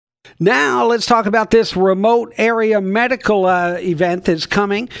Now let's talk about this remote area medical event that's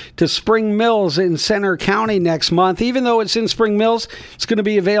coming to Spring Mills in Center County next month. Even though it's in Spring Mills, it's going to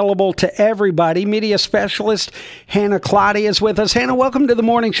be available to everybody. Media specialist Hannah Clotty is with us. Hannah, welcome to the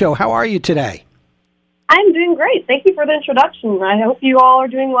morning show. How are you today? I'm doing great. Thank you for the introduction. I hope you all are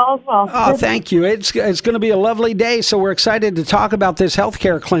doing well as well. Oh, thank you. It's going to be a lovely day, so we're excited to talk about this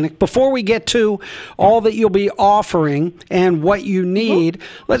healthcare clinic. Before we get to all that you'll be offering and what you need,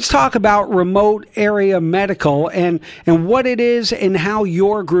 let's talk about remote area medical and what it is and how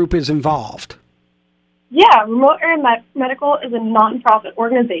your group is involved. Yeah, Remote Area Medical is a nonprofit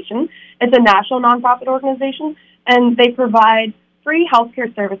organization. It's a national nonprofit organization, and they provide free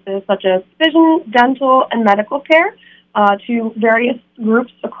healthcare services such as vision, dental, and medical care to various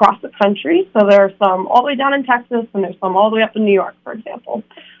groups across the country. So there are some all the way down in Texas, and there's some all the way up in New York, for example.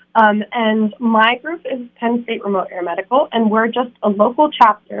 And my group is Penn State Remote Area Medical, and we're just a local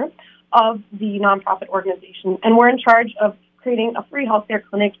chapter of the nonprofit organization, and we're in charge of creating a free healthcare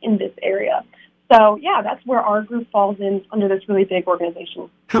clinic in this area. So, yeah, that's where our group falls in under this really big organization.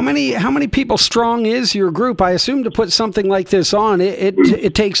 How many people strong is your group? I assume to put something like this on,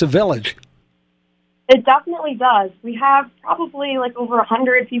 it takes a village. It definitely does. We have probably like over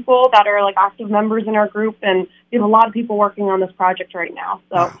 100 people that are like active members in our group, and we have a lot of people working on this project right now.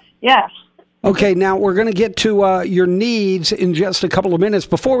 So, wow. Yeah. Okay, now we're going to get to your needs in just a couple of minutes.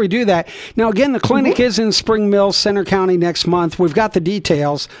 Before we do that, now again, the clinic is in Spring Mills, Center County next month. We've got the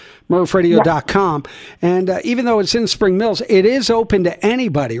details, murphradio.com. And even though it's in Spring Mills, it is open to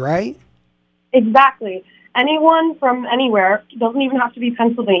anybody, right? Exactly. Anyone from anywhere. It doesn't even have to be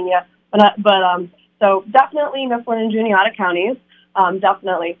Pennsylvania. So definitely Mifflin and Juniata counties,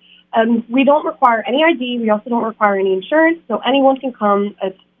 definitely. We don't require any ID. We also don't require any insurance, so anyone can come.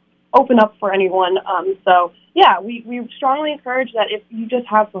 It's open up for anyone. So, yeah, we strongly encourage that if you just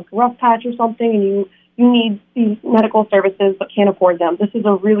have like a rough patch or something and you need these medical services but can't afford them, this is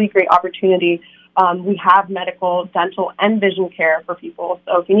a really great opportunity. We have medical, dental, and vision care for people.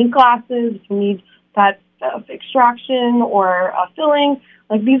 So if you need glasses, if you need that extraction or filling,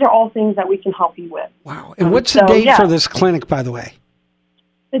 like these are all things that we can help you with. Wow. And what's the date for this clinic, by the way?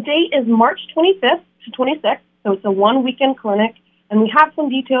 The date is March 25th to 26th, so it's a one-weekend clinic. And we have some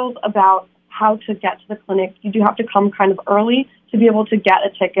details about how to get to the clinic. You do have to come kind of early to be able to get a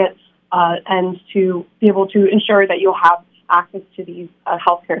ticket and to be able to ensure that you'll have access to these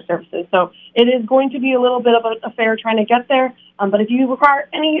healthcare services. So it is going to be a little bit of an affair trying to get there. But if you require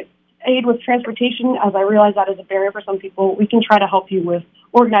any aid with transportation, as I realize that is a barrier for some people, we can try to help you with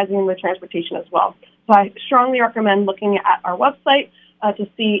organizing the transportation as well. So I strongly recommend looking at our website to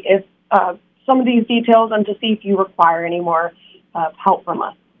see if some of these details and to see if you require any more help from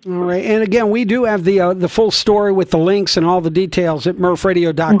us. All right. And again, we do have the full story with the links and all the details at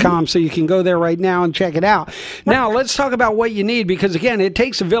murphradio.com, so you can go there right now and check it out. Now, let's talk about what you need, because, again, it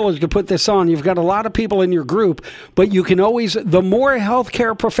takes a village to put this on. You've got a lot of people in your group, but you can always, the more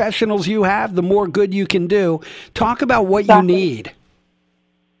healthcare professionals you have, the more good you can do. Talk about what you need.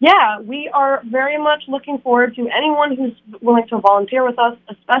 Yeah, we are very much looking forward to anyone who's willing to volunteer with us,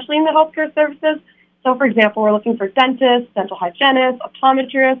 especially in the healthcare services. So, for example, we're looking for dentists, dental hygienists,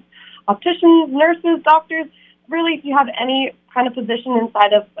 optometrists, opticians, nurses, doctors. Really, if you have any kind of position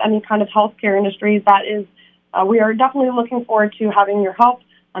inside of any kind of healthcare industry, that is, we are definitely looking forward to having your help.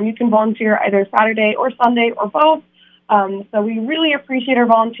 You can volunteer either Saturday or Sunday or both. So we really appreciate our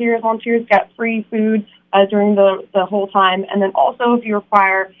volunteers. Volunteers get free food during the whole time. And then also, if you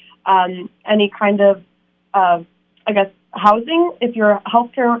require any kind of, housing, if you're a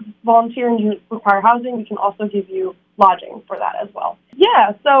healthcare volunteer and you require housing, we can also give you lodging for that as well.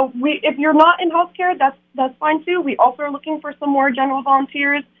 Yeah, so if you're not in healthcare, that's fine too. We also are looking for some more general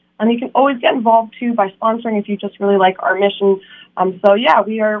volunteers, and you can always get involved too by sponsoring if you just really like our mission. So yeah,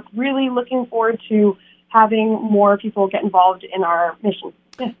 we are really looking forward to having more people get involved in our mission.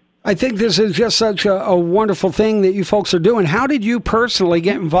 Yeah. I think this is just such a wonderful thing that you folks are doing. How did you personally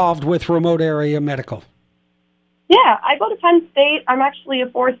get involved with Remote Area Medical? Yeah, I go to Penn State. I'm actually a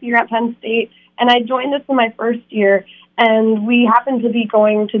fourth year at Penn State, and I joined this in my first year, and we happened to be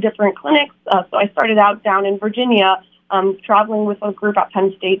going to different clinics. So I started out down in Virginia, traveling with a group at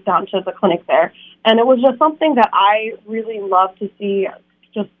Penn State down to the clinic there. And it was just something that I really love to see,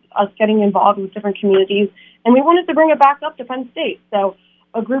 just us getting involved with different communities. And we wanted to bring it back up to Penn State. So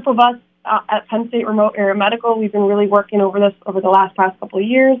a group of us at Penn State Remote Area Medical, we've been really working over this over the past couple of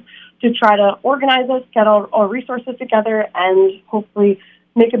years to try to organize us, get our resources together, and hopefully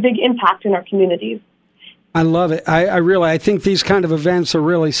make a big impact in our communities. I love it. I think these kind of events are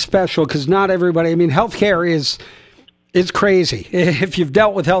really special because not everybody, I mean, healthcare is It's crazy. If you've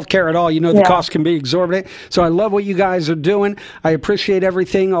dealt with healthcare at all, you know the cost can be exorbitant. So I love what you guys are doing. I appreciate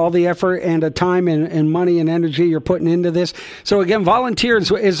everything, all the effort and time and money and energy you're putting into this. So again,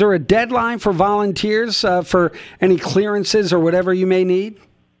 volunteers, is there a deadline for volunteers for any clearances or whatever you may need?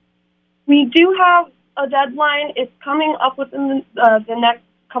 We do have a deadline. It's coming up within the next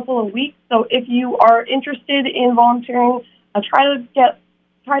couple of weeks. So if you are interested in volunteering,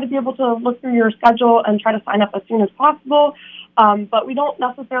 try to be able to look through your schedule and try to sign up as soon as possible. But we don't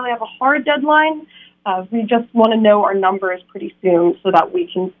necessarily have a hard deadline. We just want to know our numbers pretty soon so that we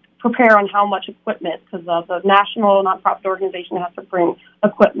can prepare on how much equipment, because the national nonprofit organization has to bring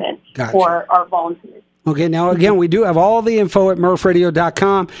equipment for our volunteers. Okay, now again, we do have all the info at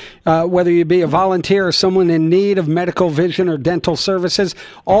murphradio.com, whether you be a volunteer or someone in need of medical, vision, or dental services.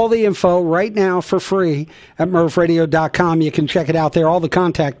 All the info right now for free at murphradio.com. You can check it out there. All the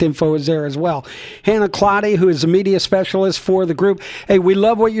contact info is there as well. Hannah Clotty, who is the media specialist for the group. Hey, we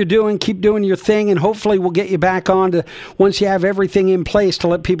love what you're doing. Keep doing your thing, and hopefully we'll get you back on to once you have everything in place to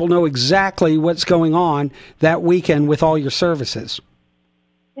let people know exactly what's going on that weekend with all your services.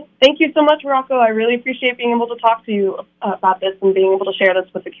 Thank you so much, Rocco. I really appreciate being able to talk to you about this and being able to share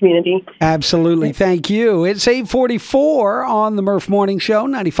this with the community. Absolutely. Thank you. It's 8:44 on the Murph Morning Show,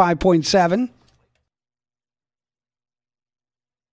 95.7.